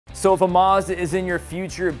So if a Mazda is in your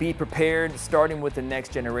future, be prepared. Starting with the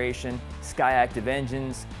next generation SkyActiv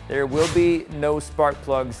engines, there will be no spark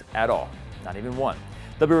plugs at all, not even one.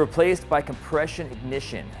 They'll be replaced by compression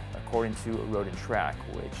ignition, according to Road and Track,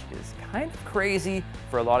 which is kind of crazy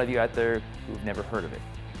for a lot of you out there who've never heard of it.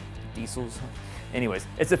 Diesels? Anyways,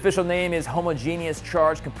 its official name is Homogeneous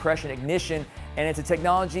Charge Compression Ignition, and it's a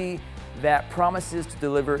technology that promises to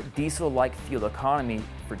deliver diesel-like fuel economy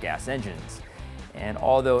for gas engines. And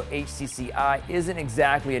although HCCI isn't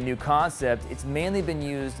exactly a new concept, it's mainly been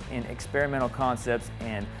used in experimental concepts,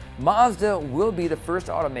 and Mazda will be the first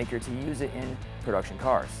automaker to use it in production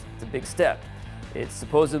cars. It's a big step. It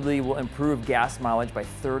supposedly will improve gas mileage by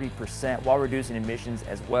 30% while reducing emissions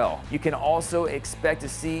as well. You can also expect to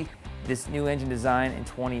see this new engine design in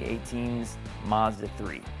 2018's Mazda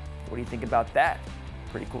 3. What do you think about that?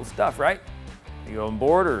 Pretty cool stuff, right? Are you on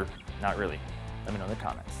board or not really? Let me know in the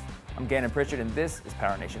comments. I'm Gannon Pritchard, and this is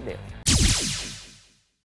PowerNation Daily.